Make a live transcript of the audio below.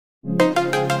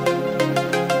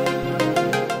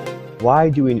Why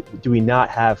do we not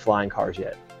have flying cars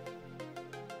yet?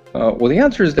 Well, the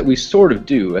answer is that we sort of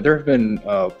do. There have been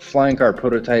flying car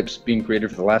prototypes being created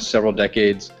for the last several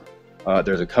decades.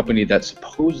 There's a company that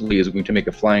supposedly is going to make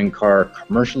a flying car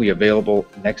commercially available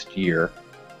next year.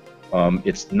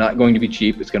 It's not going to be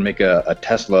cheap. It's going to make a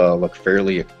Tesla look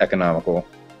fairly economical.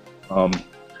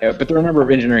 But there are a number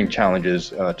of engineering challenges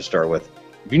to start with.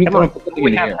 If you need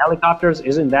we have helicopters.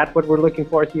 Isn't that what we're looking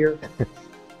for here?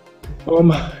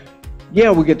 Yeah,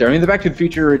 we'll get there. I mean, the Back to the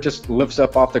Future, it just lifts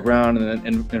up off the ground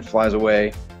and flies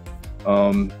away.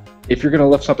 If you're going to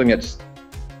lift something that's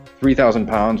 3,000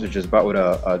 pounds, which is about what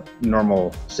a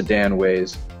normal sedan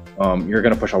weighs, you're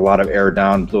going to push a lot of air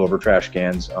down, blow over trash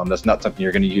cans. That's not something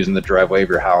you're going to use in the driveway of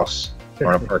your house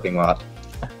or in a parking lot.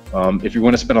 If you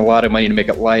want to spend a lot of money to make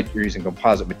it light, you're using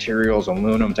composite materials,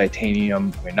 aluminum,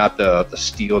 titanium, I mean, not the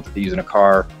steel that they use in a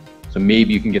car. So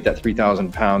maybe you can get that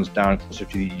 3,000 pounds down closer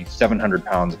to the 700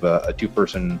 pounds of a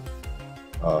two-person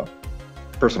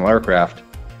personal aircraft.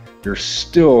 You're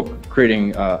still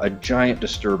creating a giant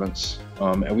disturbance,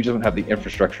 and we just don't have the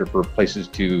infrastructure for places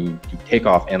to take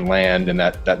off and land in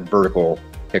that vertical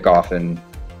takeoff and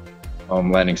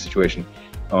landing situation.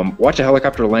 Watch a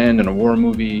helicopter land in a war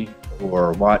movie,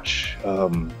 or watch a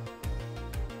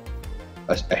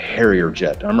Harrier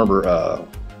jet. I remember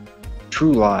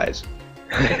True Lies.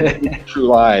 True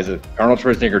Lies. Arnold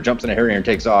Schwarzenegger jumps in a Harrier and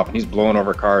takes off, and he's blowing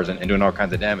over cars and doing all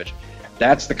kinds of damage.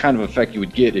 That's the kind of effect you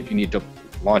would get if you need to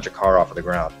launch a car off of the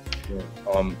ground. Yeah.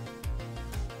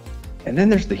 And then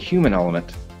there's the human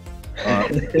element.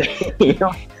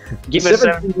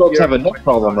 17-year-olds have a neck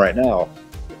problem right now.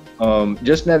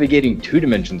 Just navigating 2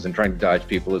 dimensions and trying to dodge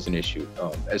people is an issue.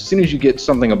 As soon as you get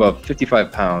something above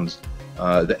 55 pounds,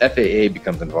 the FAA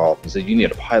becomes involved and says you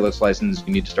need a pilot's license,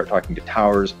 you need to start talking to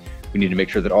towers, we need to make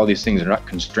sure that all these things are not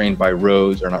constrained by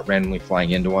roads, are not randomly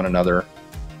flying into one another.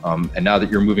 And now that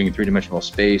you're moving in 3-dimensional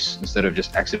space, instead of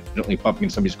just accidentally bumping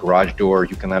into somebody's garage door,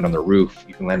 you can land on their roof,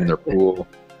 you can land in their pool.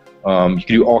 You can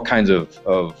do all kinds of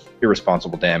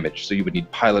irresponsible damage. So you would need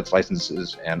pilot's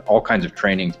licenses and all kinds of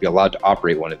training to be allowed to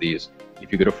operate one of these if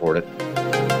you could afford it.